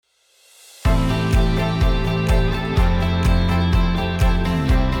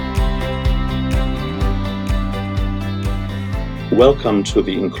welcome to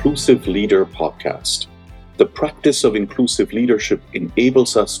the Inclusive Leader podcast. The practice of inclusive leadership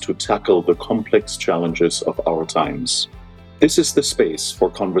enables us to tackle the complex challenges of our times. This is the space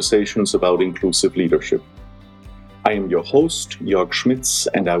for conversations about inclusive leadership. I am your host, Jörg Schmitz,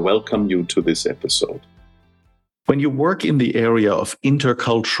 and I welcome you to this episode. When you work in the area of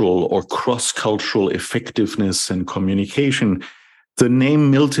intercultural or cross-cultural effectiveness and communication, the name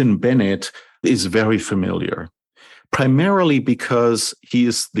Milton Bennett is very familiar, primarily because he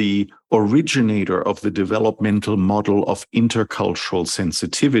is the originator of the developmental model of intercultural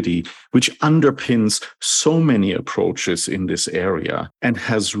sensitivity, which underpins so many approaches in this area and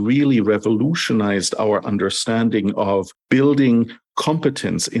has really revolutionized our understanding of building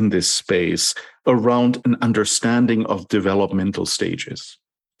competence in this space around an understanding of developmental stages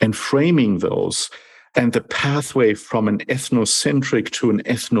and framing those. And the pathway from an ethnocentric to an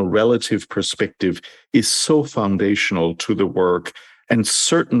ethno-relative perspective is so foundational to the work and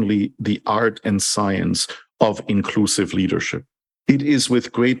certainly the art and science of inclusive leadership. It is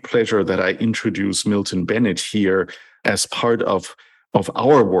with great pleasure that I introduce Milton Bennett here as part of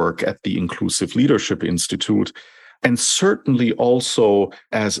our work at the Inclusive Leadership Institute, and certainly also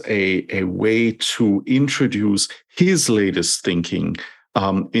as a way to introduce his latest thinking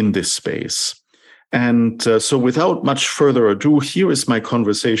in this space. And so without much further ado, here is my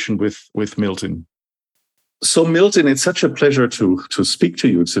conversation with Milton. So Milton, it's such a pleasure to speak to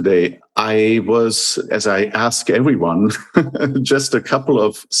you today. I was, as I ask everyone, just a couple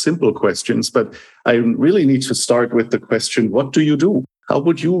of simple questions, but I really need to start with the question, what do you do? How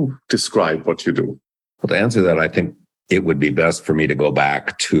would you describe what you do? Well, to answer that, I think it would be best for me to go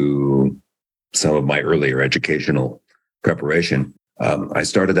back to some of my earlier educational preparation. I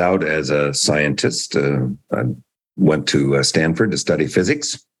started out as a scientist. I went to Stanford to study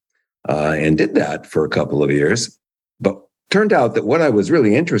physics and did that for a couple of years. But turned out that what I was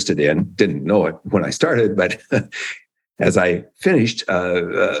really interested in, didn't know it when I started, but as I finished,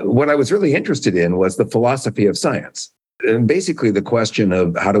 what I was really interested in was the philosophy of science. And basically the question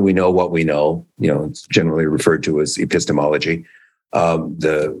of how do we know what we know, it's generally referred to as epistemology,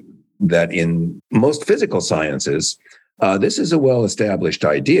 that in most physical sciences, this is a well-established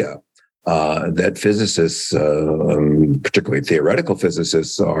idea that physicists, particularly theoretical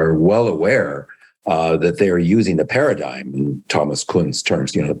physicists, are well aware that they are using a paradigm, in Thomas Kuhn's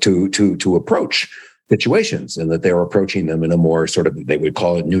terms, to approach situations, and that they're approaching them in a more sort of, they would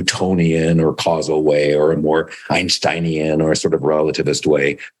call it Newtonian or causal way, or a more Einsteinian or sort of relativist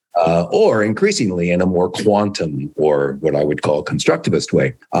way, or increasingly in a more quantum or what I would call constructivist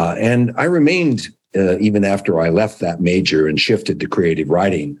way. And I remained even after I left that major and shifted to creative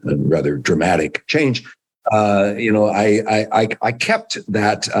writing, a rather dramatic change, I kept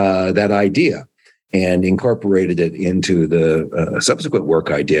that idea and incorporated it into the subsequent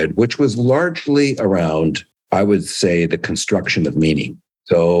work I did, which was largely around, I would say, the construction of meaning.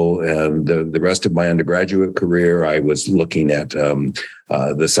 So the rest of my undergraduate career, I was looking at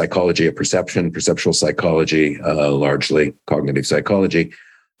the psychology of perception, perceptual psychology, largely cognitive psychology.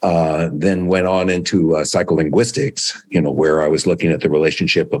 Then went on into psycholinguistics, where I was looking at the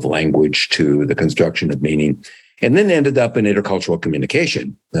relationship of language to the construction of meaning, and then ended up in intercultural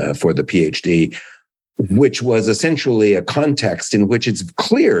communication for the PhD, which was essentially a context in which it's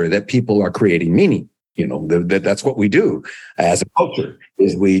clear that people are creating meaning. That's what we do as a culture,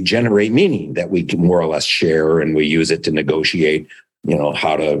 is we generate meaning that we can more or less share, and we use it to negotiate,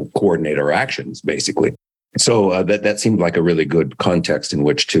 how to coordinate our actions, basically. So that seemed like a really good context in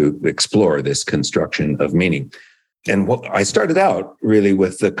which to explore this construction of meaning. And what I started out really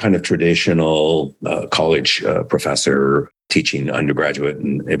with the kind of traditional college professor teaching undergraduate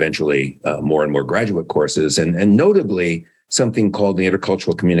and eventually more and more graduate courses, and notably something called the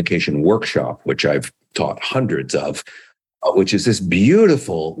Intercultural Communication Workshop, which I've taught hundreds of, which is this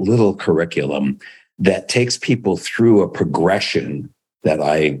beautiful little curriculum that takes people through a progression that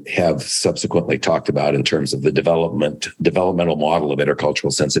I have subsequently talked about in terms of the developmental model of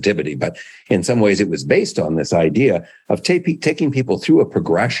intercultural sensitivity. But in some ways, it was based on this idea of taking people through a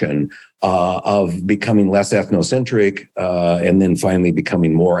progression of becoming less ethnocentric and then finally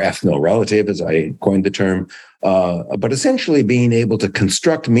becoming more ethno-relative, as I coined the term, but essentially being able to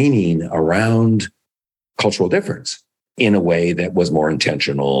construct meaning around cultural difference in a way that was more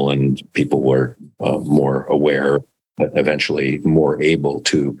intentional, and people were more aware, eventually more able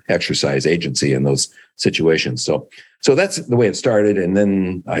to exercise agency in those situations. So that's the way it started. And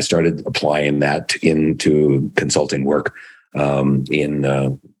then I started applying that into consulting work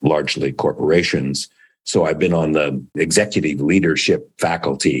in largely corporations So I've been on the executive leadership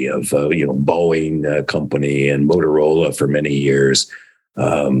faculty of, Boeing company and Motorola for many years,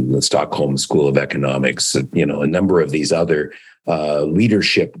 the Stockholm School of Economics, a number of these other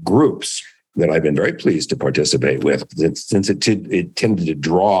leadership groups that I've been very pleased to participate with, since it tended to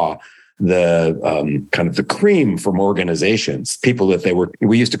draw the kind of the cream from organizations, people that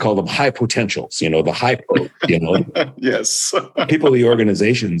we used to call them high potentials, the hypo, Yes. people the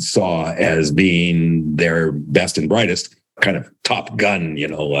organizations saw as being their best and brightest, kind of top gun,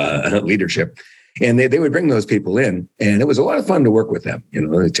 leadership. And they would bring those people in, and it was a lot of fun to work with them.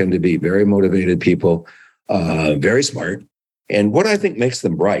 They tend to be very motivated people, very smart. And what I think makes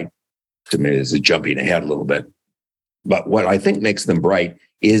them bright, to me, is jumping ahead a little bit, but what I think makes them bright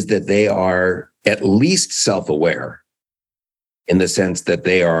is that they are at least self-aware, in the sense that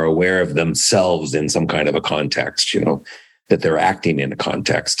they are aware of themselves in some kind of a context, that they're acting in a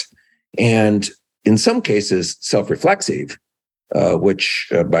context. And in some cases, self-reflexive, by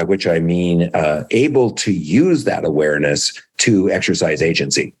which I mean able to use that awareness to exercise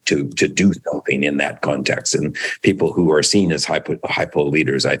agency, to do something in that context. And people who are seen as hypo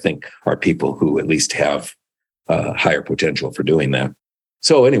leaders, I think, are people who at least have higher potential for doing that.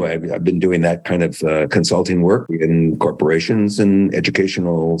 So anyway, I've been doing that kind of consulting work in corporations and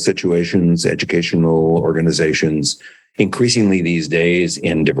educational situations, educational organizations, increasingly these days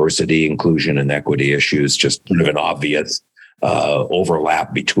in diversity, inclusion, and equity issues, just sort of an obvious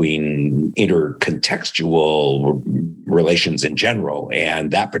overlap between intercontextual relations in general and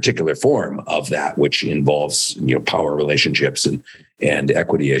that particular form of that, which involves power relationships and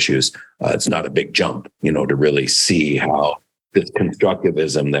equity issues. It's not a big jump, to really see how this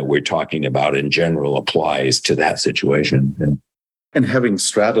constructivism that we're talking about in general applies to that situation. And having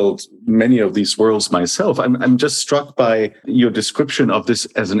straddled many of these worlds myself, I'm just struck by your description of this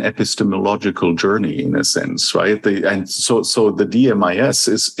as an epistemological journey, in a sense, right? So the DMIS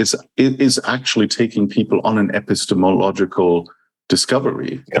is actually taking people on an epistemological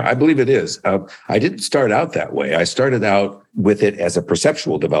discovery. Yeah, I believe it is. I didn't start out that way. I started out with it as a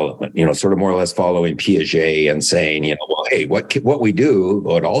perceptual development, sort of more or less following Piaget and saying, well, hey, what we do,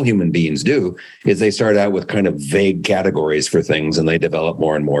 what all human beings do, is they start out with kind of vague categories for things, and they develop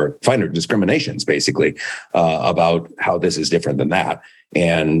more and more finer discriminations, basically, about how this is different than that.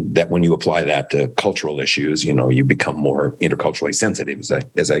 And that when you apply that to cultural issues, you become more interculturally sensitive,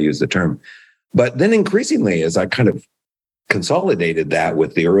 as I use the term. But then increasingly, as I kind of consolidated that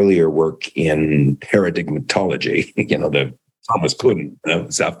with the earlier work in paradigmatology, the Thomas Kuhn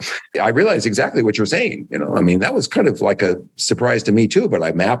stuff, I realized exactly what you're saying. That was kind of like a surprise to me too. But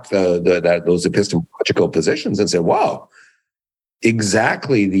I mapped those epistemological positions and said, wow,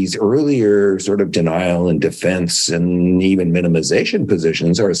 exactly these earlier sort of denial and defense and even minimization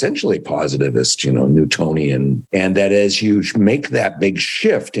positions are essentially positivist, Newtonian. And that as you make that big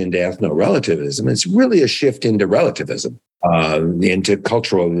shift into ethno-relativism, it's really a shift into relativism. Into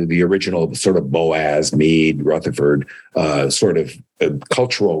cultural, the original sort of Boas, Mead, Rutherford, sort of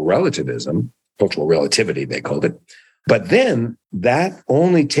cultural relativism, cultural relativity, they called it. But then that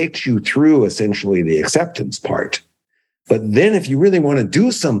only takes you through essentially the acceptance part. But then if you really want to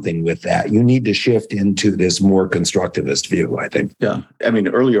do something with that, you need to shift into this more constructivist view, I think. Yeah.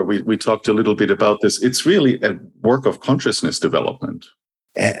 Earlier we talked a little bit about this. It's really a work of consciousness development.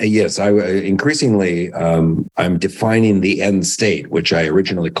 Yes, increasingly, I'm defining the end state, which I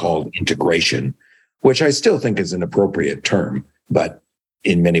originally called integration, which I still think is an appropriate term, but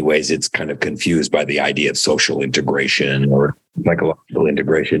in many ways it's kind of confused by the idea of social integration or psychological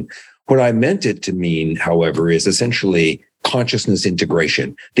integration. What I meant it to mean, however, is essentially consciousness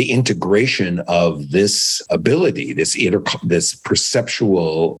integration, the integration of this ability, this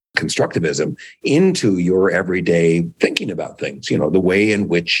perceptual constructivism into your everyday thinking about things, the way in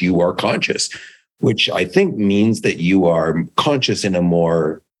which you are conscious, which I think means that you are conscious in a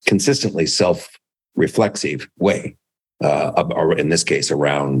more consistently self-reflexive way, or in this case,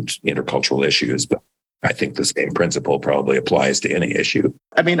 around intercultural issues. But I think the same principle probably applies to any issue.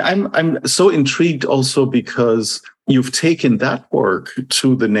 I'm so intrigued also because you've taken that work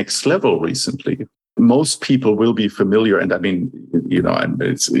to the next level recently. Most people will be familiar, and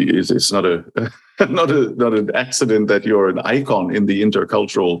it's not an accident that you're an icon in the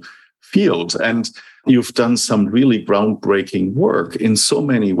intercultural field, and you've done some really groundbreaking work in so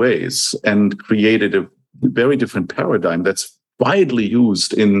many ways and created a very different paradigm that's widely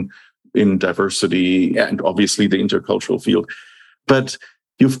used in diversity and obviously the intercultural field. But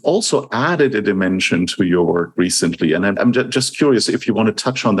you've also added a dimension to your work recently. And I'm just curious if you want to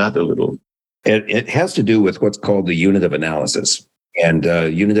touch on that a little. It has to do with what's called the unit of analysis. And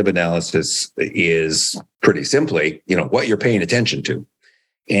unit of analysis is pretty simply, what you're paying attention to.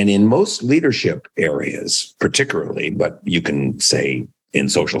 And in most leadership areas, particularly, but you can say in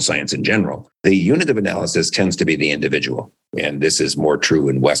social science in general, the unit of analysis tends to be the individual. And this is more true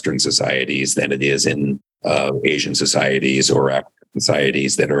in Western societies than it is in Asian societies or African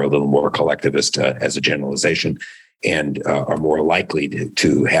societies that are a little more collectivist as a generalization and are more likely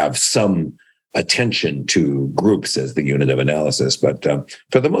to have some attention to groups as the unit of analysis. But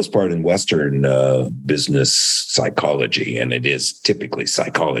for the most part, in Western business psychology, and it is typically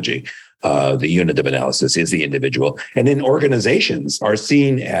psychology, the unit of analysis is the individual. And in organizations are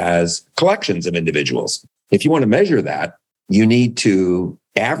seen as collections of individuals. If you want to measure that, you need to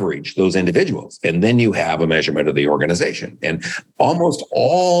average those individuals, and then you have a measurement of the organization. And almost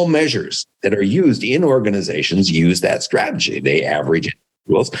all measures that are used in organizations use that strategy. They average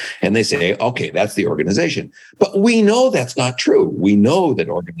individuals and they say, okay, that's the organization. But we know that's not true. We know that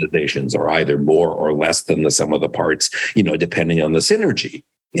organizations are either more or less than the sum of the parts, depending on the synergy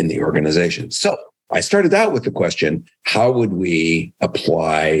in the organization. So I started out with the question, how would we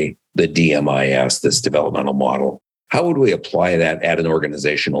apply the DMIS, this developmental model? How would we apply that at an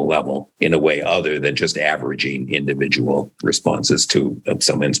organizational level in a way other than just averaging individual responses to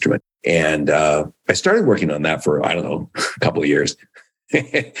some instrument? And I started working on that for, a couple of years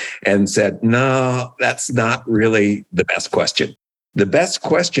and said, no, that's not really the best question. The best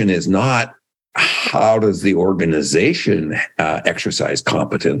question is not how does the organization exercise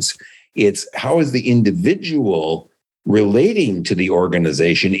competence? It's how is the individual relating to the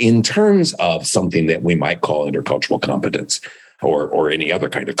organization in terms of something that we might call intercultural competence or any other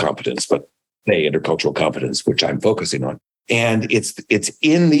kind of competence, but say intercultural competence, which I'm focusing on. And it's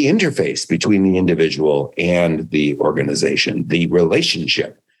in the interface between the individual and the organization, the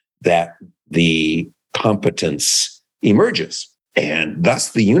relationship that the competence emerges. And thus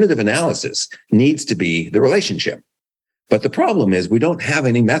the unit of analysis needs to be the relationship. But the problem is we don't have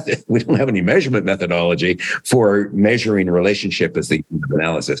any method. We don't have any measurement methodology for measuring relationship as the unit of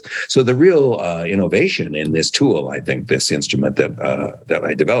analysis. So the real innovation in this tool, I think, this instrument that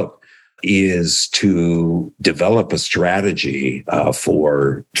I developed, is to develop a strategy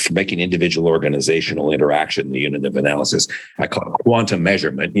for making individual organizational interaction the unit of analysis. I call it quantum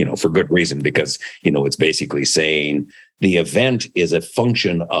measurement, for good reason, because, it's basically saying the event is a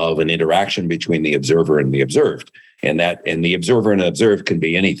function of an interaction between the observer and the observed. And the observer and observed can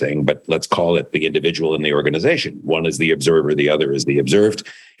be anything, but let's call it the individual and the organization. One is the observer, the other is the observed.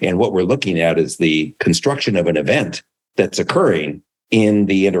 And what we're looking at is the construction of an event that's occurring in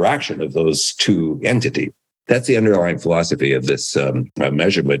the interaction of those two entities. That's the underlying philosophy of this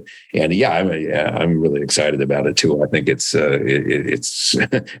measurement. And I'm really excited about it too. I think it's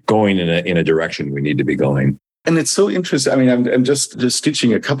going in a direction we need to be going. And it's so interesting. I mean, I'm just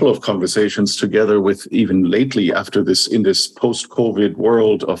stitching a couple of conversations together with even lately after this, in this post-COVID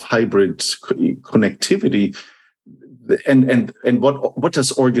world of hybrid connectivity. And what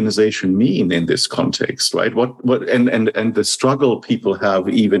does organization mean in this context, right? And the struggle people have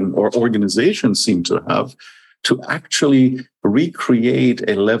even, or organizations seem to have, to actually recreate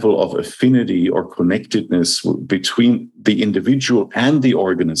a level of affinity or connectedness between the individual and the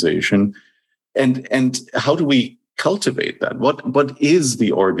organization. And how do we cultivate that? What is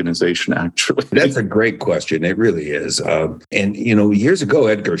the organization actually? That's a great question. It really is. And years ago,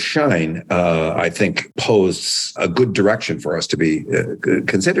 Edgar Schein, I think, posed a good direction for us to be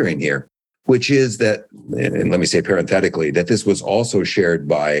considering here, which is that, and let me say parenthetically, that this was also shared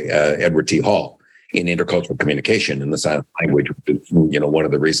by Edward T. Hall in intercultural communication in the silent language. One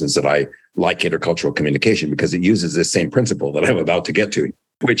of the reasons that I like intercultural communication, because it uses this same principle that I'm about to get to,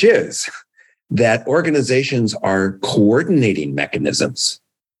 which is that organizations are coordinating mechanisms,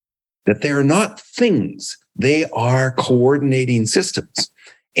 that they are not things, they are coordinating systems.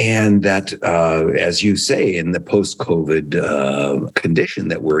 And that, as you say, in the post-COVID condition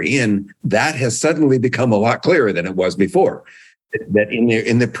that we're in, that has suddenly become a lot clearer than it was before. That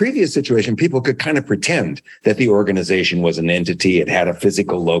in the previous situation, people could kind of pretend that the organization was an entity. It had a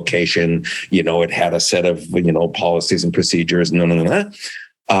physical location, it had a set of, policies and procedures,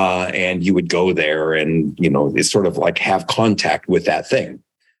 and you would go there and, it's sort of like have contact with that thing.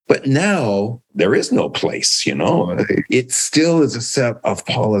 But now there is no place, It still is a set of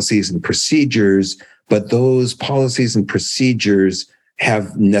policies and procedures, but those policies and procedures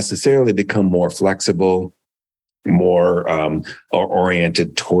have necessarily become more flexible, more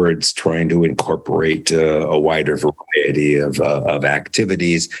oriented towards trying to incorporate a wider variety of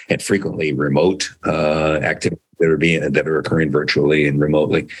activities, and frequently remote activities that are occurring virtually and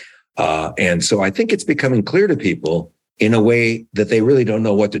remotely. And so I think it's becoming clear to people in a way that they really don't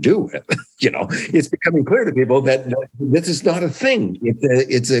know what to do with. It's becoming clear to people that this is not a thing.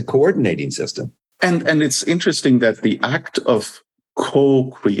 It's a coordinating system. And it's interesting that the act of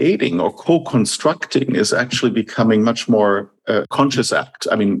co-creating or co-constructing is actually becoming much more conscious act.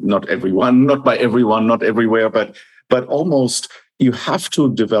 I mean, not everyone, not by everyone, not everywhere, but almost you have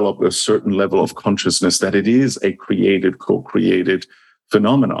to develop a certain level of consciousness that it is a created, co-created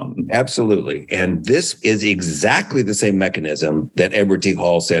phenomenon. Absolutely. And this is exactly the same mechanism that Edward T.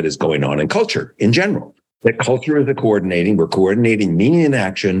 Hall said is going on in culture in general. That culture is we're coordinating meaning and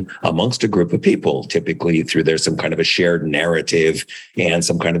action amongst a group of people, typically through there's some kind of a shared narrative and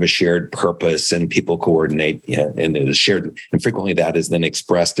some kind of a shared purpose, and people coordinate, and it is shared, and frequently that is then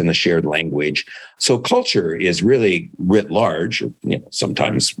expressed in a shared language. So culture is really writ large,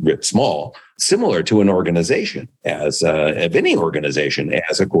 sometimes writ small, similar to an organization of any organization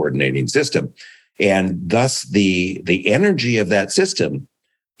as a coordinating system. And thus the energy of that system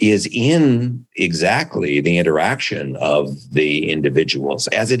is in exactly the interaction of the individuals,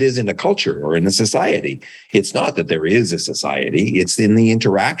 as it is in a culture or in a society. It's not that there is a society, it's in the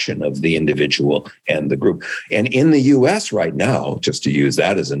interaction of the individual and the group. And in the US right now, just to use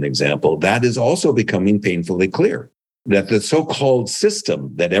that as an example, that is also becoming painfully clear. That the so-called system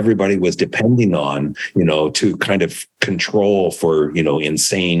that everybody was depending on, to kind of control for,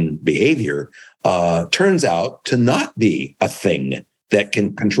 insane behavior, turns out to not be a thing that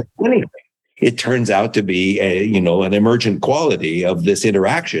can control anything. It turns out to be an emergent quality of this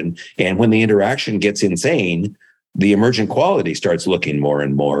interaction. And when the interaction gets insane, the emergent quality starts looking more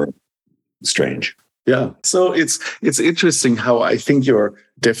and more strange. Yeah. So it's interesting how I think your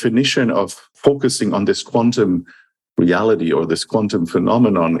definition of focusing on this quantum reality or this quantum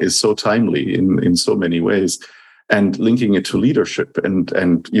phenomenon is so timely in so many ways, and linking it to leadership. And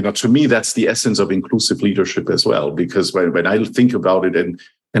to me, that's the essence of inclusive leadership as well, because when I think about it,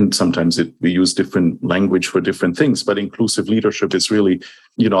 and sometimes we use different language for different things, but inclusive leadership is really,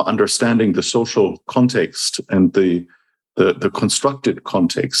 understanding the social context and the constructed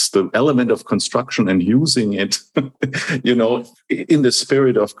context, the element of construction, and using it, in the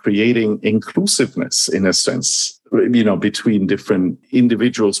spirit of creating inclusiveness, in a sense, between different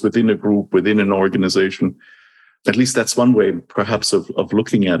individuals within a group, within an organization. At least that's one way, perhaps, of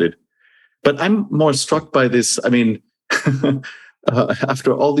looking at it. But I'm more struck by this. I mean,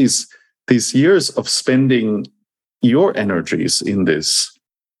 after all these years of spending your energies in this,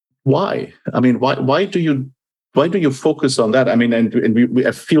 why? I mean, why do you focus on that? I mean,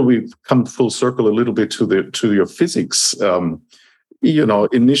 I feel we've come full circle a little bit to your physics,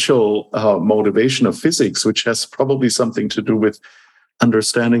 initial motivation of physics, which has probably something to do with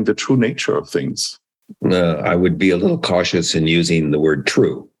understanding the true nature of things. I would be a little cautious in using the word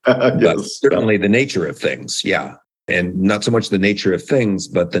true, but certainly the nature of things. Yeah. And not so much the nature of things,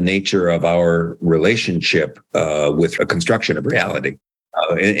 but the nature of our relationship with a construction of reality.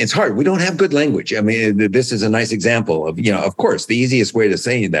 It's hard. We don't have good language. I mean, this is a nice example of, of course, the easiest way to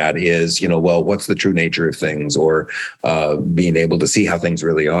say that is, well, what's the true nature of things, or being able to see how things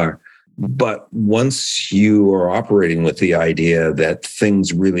really are. But once you are operating with the idea that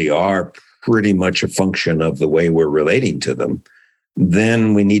things really are pretty much a function of the way we're relating to them,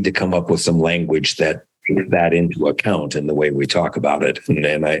 then we need to come up with some language that takes that into account in the way we talk about it.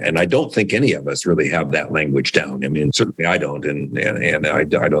 And I don't think any of us really have that language down. I mean, certainly I don't, and I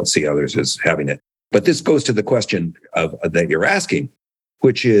don't see others as having it. But this goes to the question that you're asking,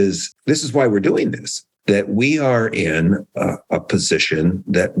 which is, this is why we're doing this, that we are in a position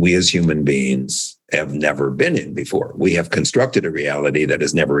that we as human beings have never been in before. We have constructed a reality that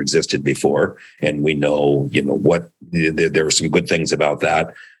has never existed before. And we know, there are some good things about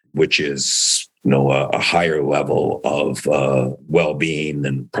that, which is, a higher level of well-being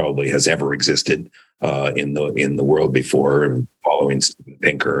than probably has ever existed in the world before, and following Steven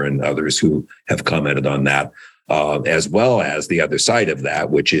Pinker and others who have commented on that. As well as the other side of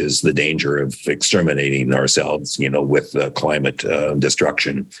that, which is the danger of exterminating ourselves, with climate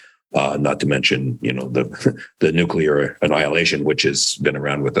destruction, not to mention, the nuclear annihilation, which has been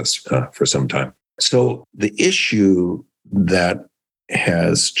around with us for some time. So the issue that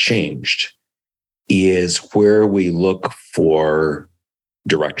has changed is where we look for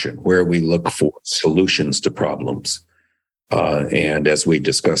direction, where we look for solutions to problems. And as we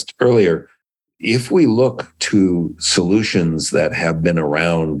discussed earlier, if we look to solutions that have been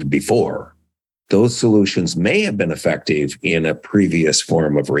around before, those solutions may have been effective in a previous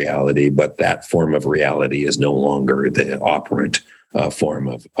form of reality, but that form of reality is no longer the operant form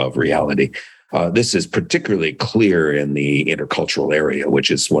of reality. This is particularly clear in the intercultural area,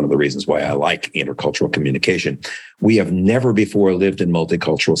 which is one of the reasons why I like intercultural communication. We have never before lived in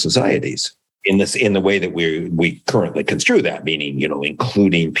multicultural societies in the way that we currently construe that, meaning,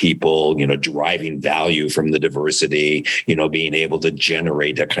 including people, deriving value from the diversity, being able to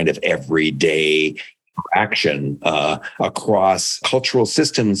generate a kind of everyday action across cultural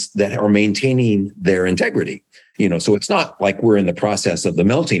systems that are maintaining their integrity. So it's not like we're in the process of the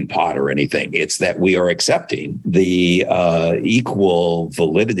melting pot or anything. It's that we are accepting the equal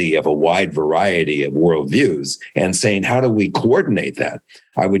validity of a wide variety of worldviews and saying, how do we coordinate that?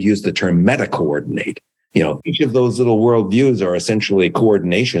 I would use the term meta-coordinate. Each of those little worldviews are essentially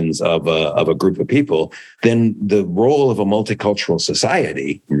coordinations of a group of people. Then the role of a multicultural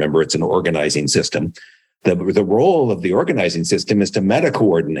society, remember, it's an organizing system. The role of the organizing system is to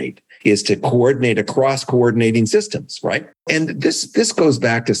meta-coordinate, is to coordinate across coordinating systems, right? And this goes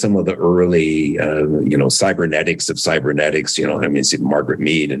back to some of the early, cybernetics of cybernetics. Margaret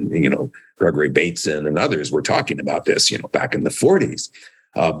Mead and, Gregory Bateson and others were talking about this, back in the 40s.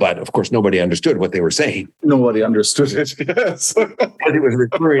 But of course, nobody understood what they were saying. Nobody understood it. Yes. It was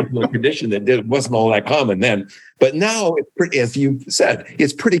referring to a condition that wasn't all that common then. But now, as you said,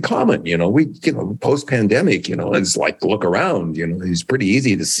 it's pretty common. Post-pandemic, it's like, look around, it's pretty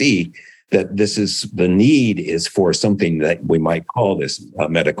easy to see that the need is for something that we might call this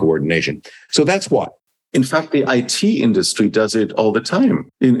meta coordination. So that's why. In fact, the IT industry does it all the time,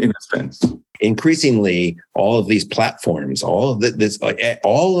 in a sense. Increasingly, all of these platforms, all of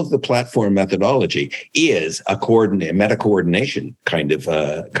the platform methodology is a meta coordination kind of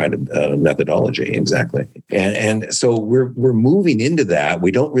methodology. Exactly, and so we're moving into that.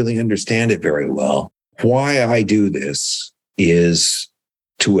 We don't really understand it very well. Why I do this is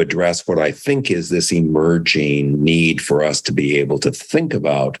to address what I think is this emerging need for us to be able to think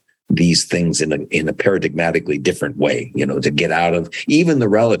about these things in a paradigmatically different way, to get out of even the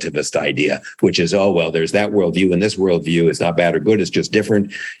relativist idea, which is, there's that worldview and this worldview is not bad or good, it's just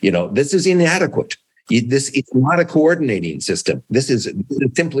different. This is inadequate. It's not a coordinating system. This is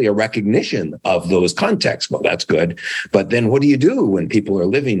simply a recognition of those contexts. Well, that's good. But then what do you do when people are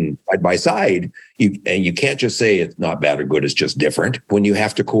living side by side? You can't just say it's not bad or good, it's just different, when you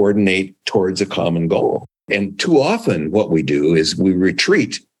have to coordinate towards a common goal. And too often what we do is we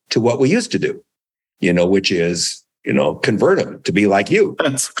retreat to what we used to do, which is, convert them to be like you.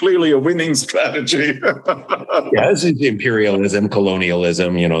 That's clearly a winning strategy. Yeah, this is imperialism,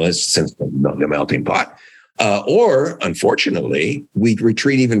 colonialism, this since the melting pot. Or, unfortunately, we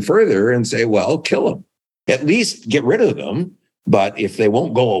retreat even further and say, well, kill them. At least get rid of them. But if they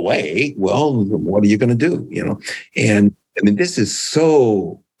won't go away, well, what are you going to do? And this is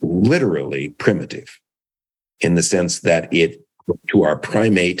so literally primitive in the sense that to our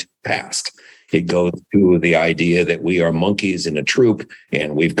primate past. It goes to the idea that we are monkeys in a troop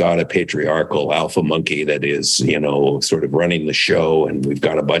and we've got a patriarchal alpha monkey that is, sort of running the show. And we've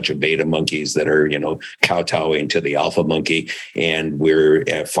got a bunch of beta monkeys that are, kowtowing to the alpha monkey, and we're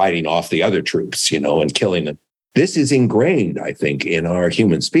fighting off the other troops, and killing them. This is ingrained, I think, in our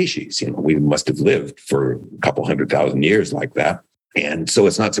human species. We must have lived for a couple 100,000 years like that. And so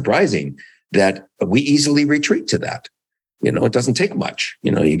it's not surprising that we easily retreat to that. It doesn't take much.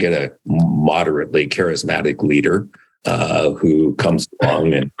 You get a moderately charismatic leader who comes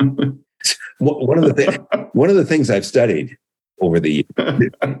along, and one of the things I've studied over the years,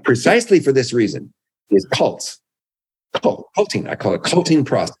 precisely for this reason, is culting. I call it culting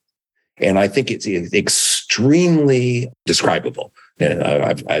process, and I think it's extremely describable. And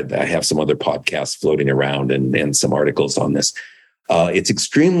I have some other podcasts floating around and some articles on this. It's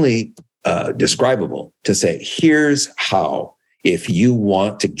extremely describable to say, here's how, if you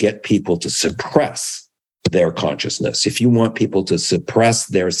want to get people to suppress their consciousness, if you want people to suppress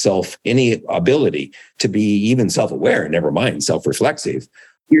their any ability to be even self-aware, never mind self-reflexive,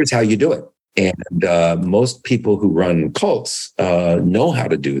 here's how you do it. And most people who run cults know how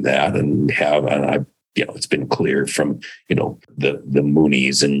to do that, and it's been clear from, the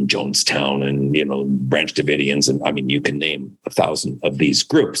Moonies and Jonestown and, Branch Davidians. And you can name 1,000 of these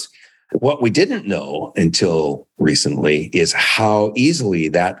groups. What we didn't know until recently is how easily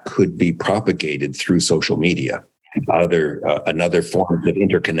that could be propagated through social media, another form of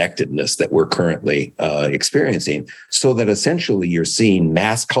interconnectedness that we're currently experiencing, so that essentially you're seeing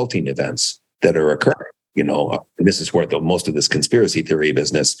mass culting events that are occurring. This is where most of this conspiracy theory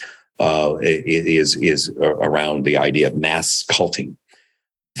business is around the idea of mass culting.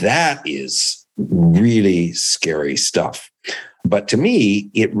 That is really scary stuff. But to me,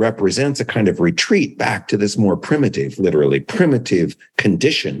 it represents a kind of retreat back to this more primitive, literally primitive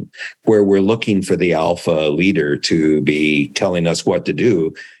condition where we're looking for the alpha leader to be telling us what to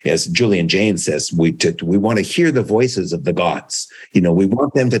do. As Julian Jaynes says, we want to hear the voices of the gods. We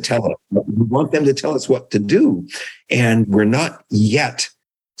want them to tell us. We want them to tell us what to do. And we're not yet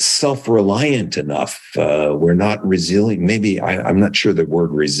self-reliant enough. We're not resilient. Maybe I'm not sure the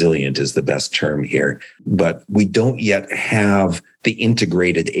word resilient is the best term here, but we don't yet have the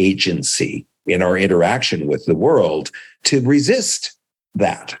integrated agency in our interaction with the world to resist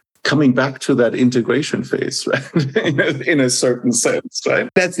that. Coming back to that integration phase, right? in a certain sense, right?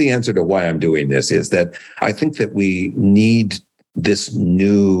 That's the answer to why I'm doing this, is that I think that we need this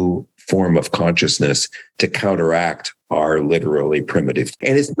new form of consciousness to counteract our literally primitive.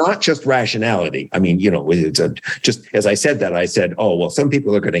 And it's not just rationality. I mean, it's just as I said that, I said, oh, well, some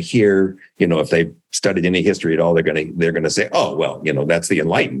people are going to hear, if they've studied any history at all, they're going to say, oh, well, that's the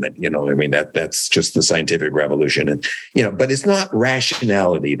Enlightenment. That's just the scientific revolution. And, but it's not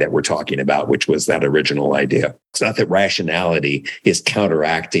rationality that we're talking about, which was that original idea. It's not that rationality is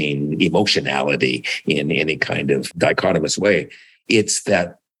counteracting emotionality in any kind of dichotomous way. It's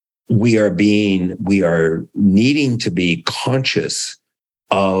that we are needing to be conscious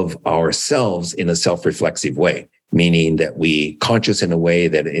of ourselves in a self-reflexive way, meaning that we conscious in a way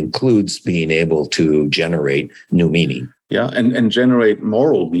that includes being able to generate new meaning. Yeah, and generate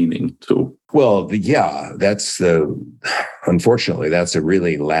moral meaning too. Well, yeah, unfortunately, that's a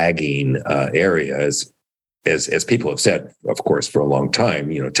really lagging area. As people have said, of course, for a long time,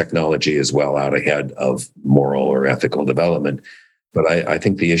 technology is well out ahead of moral or ethical development. But I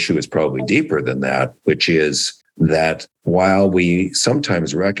think the issue is probably deeper than that, which is that while we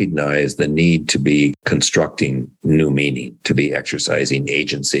sometimes recognize the need to be constructing new meaning, to be exercising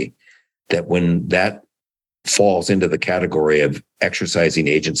agency, that when that falls into the category of exercising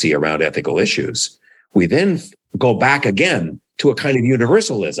agency around ethical issues, we then go back again to a kind of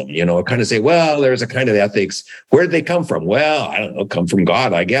universalism, kind of say, well, there's a kind of ethics. Where did they come from? Well, I don't know, come from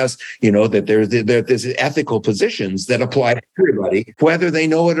God, I guess, that there's ethical positions that apply to everybody, whether they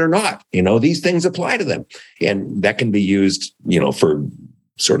know it or not. These things apply to them. And that can be used, for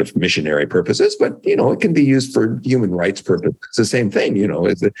sort of missionary purposes, but, it can be used for human rights purposes. It's the same thing,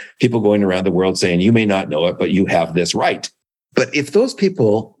 it's the people going around the world saying, you may not know it, but you have this right. But if those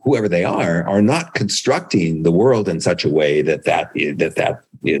people, whoever they are not constructing the world in such a way that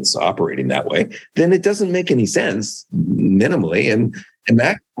is operating that way, then it doesn't make any sense minimally. And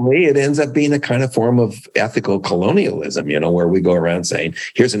actually, it ends up being a kind of form of ethical colonialism, where we go around saying,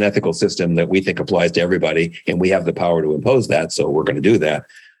 here's an ethical system that we think applies to everybody, and we have the power to impose that, so we're going to do that.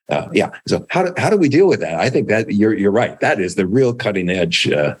 So how do we deal with that? I think that you're right. That is the real cutting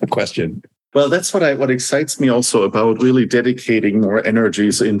edge question. Well, that's what excites me also about really dedicating more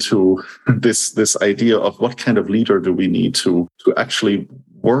energies into this idea of what kind of leader do we need to actually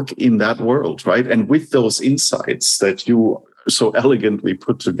work in that world, right? And with those insights that you so elegantly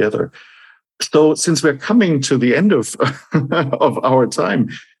put together. So since we're coming to the end of our time,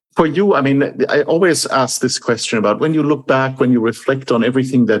 for you, I mean, I always ask this question about when you look back, when you reflect on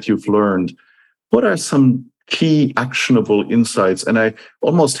everything that you've learned, what are some key actionable insights? And I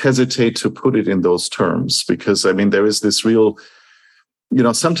almost hesitate to put it in those terms because, I mean, there is this real,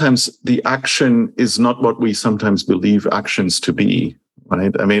 sometimes the action is not what we sometimes believe actions to be,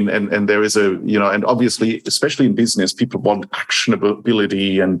 right? I mean, and there is and obviously, especially in business, people want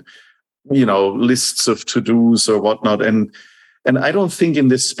actionability and, lists of to-dos or whatnot. And I don't think in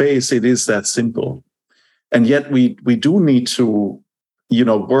this space it is that simple. And yet we do need to,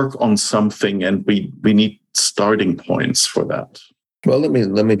 work on something, and we need starting points for that. Well, let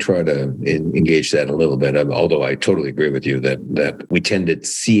me try to engage that a little bit. Although I totally agree with you that we tend to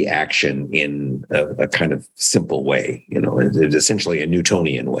see action in a kind of simple way. It's essentially a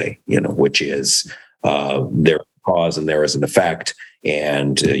Newtonian way. Which is there is a cause and there is an effect,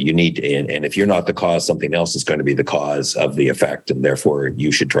 and you need. And if you're not the cause, something else is going to be the cause of the effect, and therefore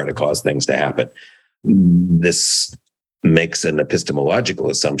you should try to cause things to happen. This makes an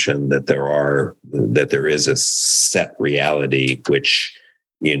epistemological assumption that there is a set reality which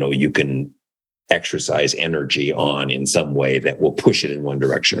you can exercise energy on in some way that will push it in one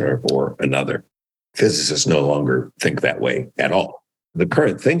direction or another. Physicists no longer think that way at all. The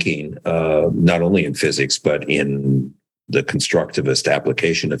current thinking, not only in physics but in the constructivist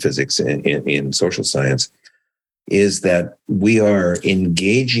application of physics in social science, is that we are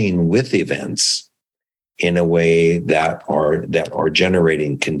engaging with events in a way that are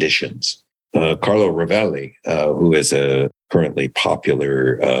generating conditions. Carlo Rovelli, who is a currently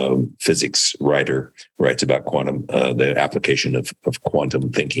popular physics writer, writes about quantum, the application of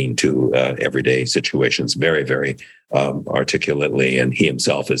quantum thinking to everyday situations very, very articulately. And he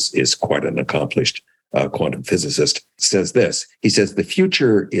himself is quite an accomplished quantum physicist, says this. He says, the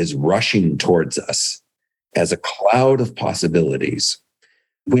future is rushing towards us as a cloud of possibilities,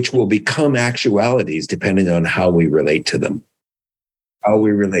 which will become actualities depending on how we relate to them.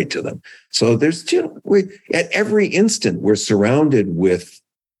 So there's at every instant, we're surrounded with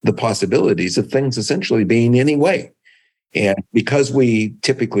the possibilities of things essentially being any way. And because we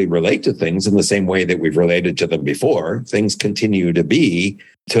typically relate to things in the same way that we've related to them before, things continue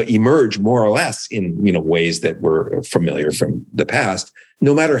to emerge more or less in, ways that were familiar from the past,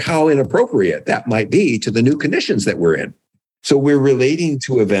 no matter how inappropriate that might be to the new conditions that we're in. So we're relating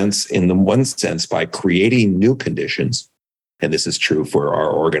to events in the one sense by creating new conditions. And this is true for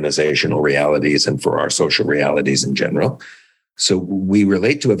our organizational realities and for our social realities in general. So we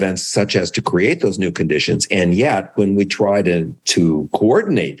relate to events such as to create those new conditions. And yet, when we try to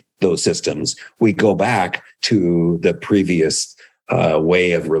coordinate those systems, we go back to the previous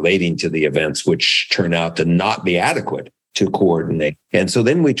way of relating to the events, which turn out to not be adequate to coordinate. And so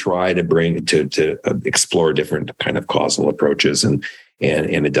then we try to explore different kind of causal approaches, and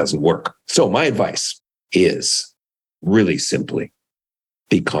it doesn't work. So my advice is, really simply,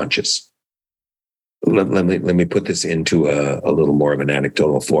 be conscious. Let me put this into a little more of an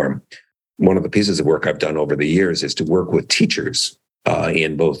anecdotal form. One of the pieces of work I've done over the years is to work with teachers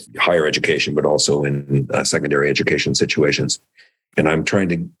in both higher education, but also in secondary education situations. And I'm trying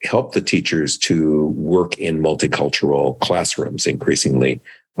to help the teachers to work in multicultural classrooms, increasingly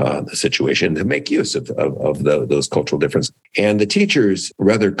the situation, to make use of those cultural differences. And the teachers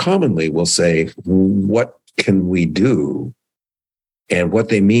rather commonly will say, what can we do? And what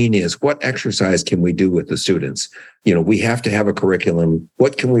they mean is, what exercise can we do with the students? We have to have a curriculum.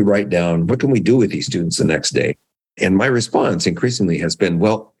 What can we write down? What can we do with these students the next day? And my response increasingly has been,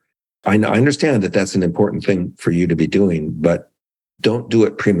 well, I understand that that's an important thing for you to be doing, but don't do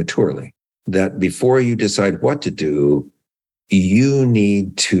it prematurely. That before you decide what to do, you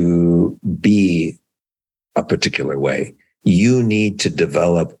need to be a particular way. You need to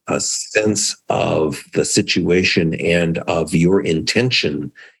develop a sense of the situation and of your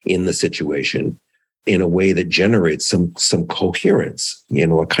intention in the situation in a way that generates some coherence,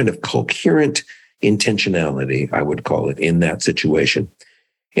 a kind of coherent intentionality, I would call it, in that situation.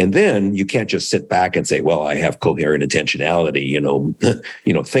 And then you can't just sit back and say, well, I have coherent intentionality,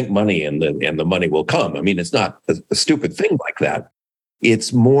 think money and the money will come. I mean, it's not a stupid thing like that.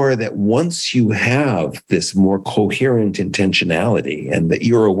 It's more that once you have this more coherent intentionality and that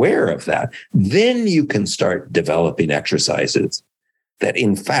you're aware of that, then you can start developing exercises that,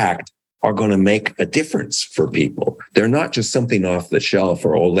 in fact, are going to make a difference for people. They're not just something off the shelf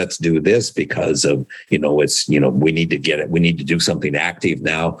or, let's do this because of, we need to get it. We need to do something active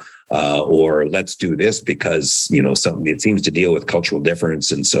now. Or let's do this because, it seems to deal with cultural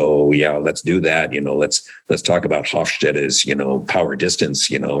difference. And so, let's do that. Let's talk about Hofstede's, power distance,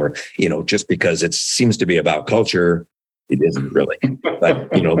 or, just because it seems to be about culture. It isn't really, but,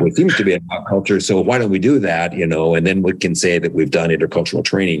 it seems to be about culture. So why don't we do that, and then we can say that we've done intercultural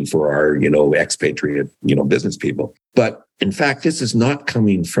training for our, expatriate, business people. But in fact, this is not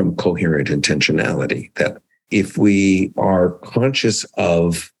coming from coherent intentionality, that if we are conscious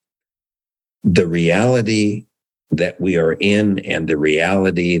of the reality that we are in and the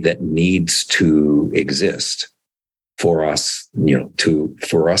reality that needs to exist for us,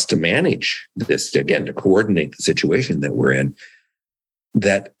 for us to manage this, again, to coordinate the situation that we're in,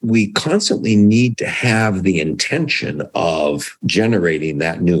 that we constantly need to have the intention of generating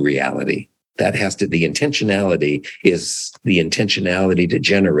that new reality. The intentionality is the intentionality to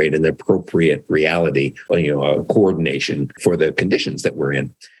generate an appropriate reality, a coordination for the conditions that we're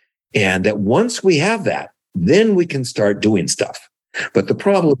in. And that once we have that, then we can start doing stuff. But the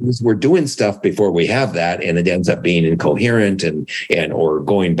problem is we're doing stuff before we have that, and it ends up being incoherent and or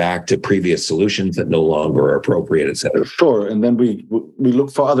going back to previous solutions that no longer are appropriate, et cetera. Sure. And then we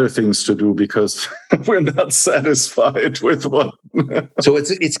look for other things to do because we're not satisfied with what. So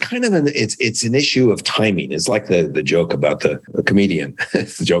it's kind of it's an issue of timing. It's like the joke about the comedian.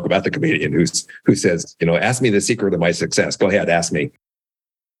 It's the joke about the comedian who says, ask me the secret of my success. Go ahead, ask me.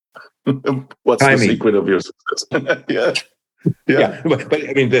 What's timing. The secret of your success? Yeah. Yeah. But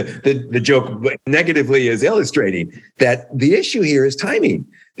I mean, the joke negatively is illustrating that the issue here is timing.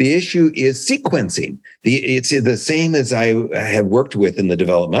 The issue is sequencing. It's the same as I have worked with in the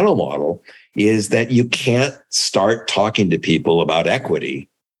developmental model, is that you can't start talking to people about equity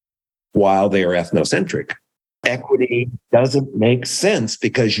while they are ethnocentric. Equity doesn't make sense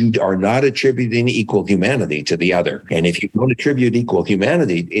because you are not attributing equal humanity to the other. And if you don't attribute equal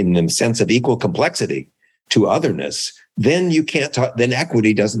humanity in the sense of equal complexity to otherness, then you can't talk, then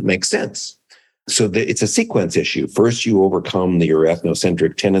equity doesn't make sense. So it's a sequence issue. First, you overcome your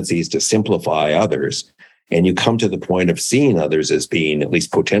ethnocentric tendencies to simplify others, and you come to the point of seeing others as being, at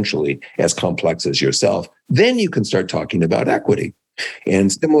least potentially, as complex as yourself. Then you can start talking about equity.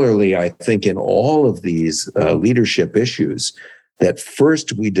 And similarly, I think in all of these leadership issues, that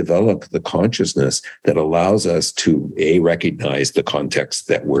first we develop the consciousness that allows us to, A, recognize the context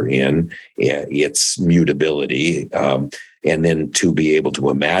that we're in, its mutability, and then to be able to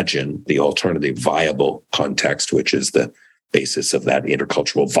imagine the alternative viable context, which is the basis of that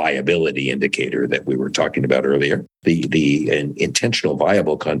intercultural viability indicator that we were talking about earlier, the intentional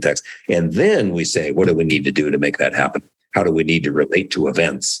viable context. And then we say, what do we need to do to make that happen? How do we need to relate to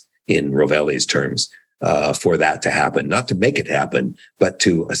events, in Rovelli's terms, for that to happen? Not to make it happen, but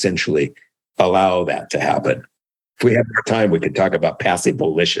to essentially allow that to happen. If we have more time, we could talk about passive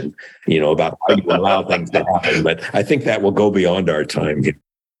volition, about how you allow things to happen. But I think that will go beyond our time.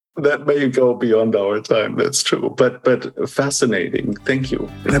 That may go beyond our time, that's true. But fascinating. Thank you.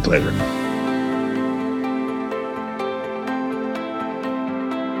 My pleasure.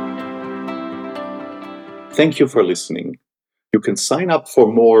 Thank you for listening. You can sign up for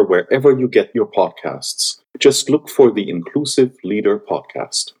more wherever you get your podcasts. Just look for the Inclusive Leader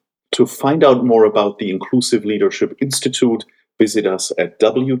Podcast. To find out more about the Inclusive Leadership Institute, visit us at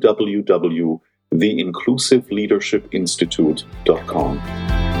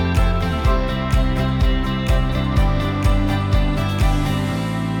www.theinclusiveleadershipinstitute.com.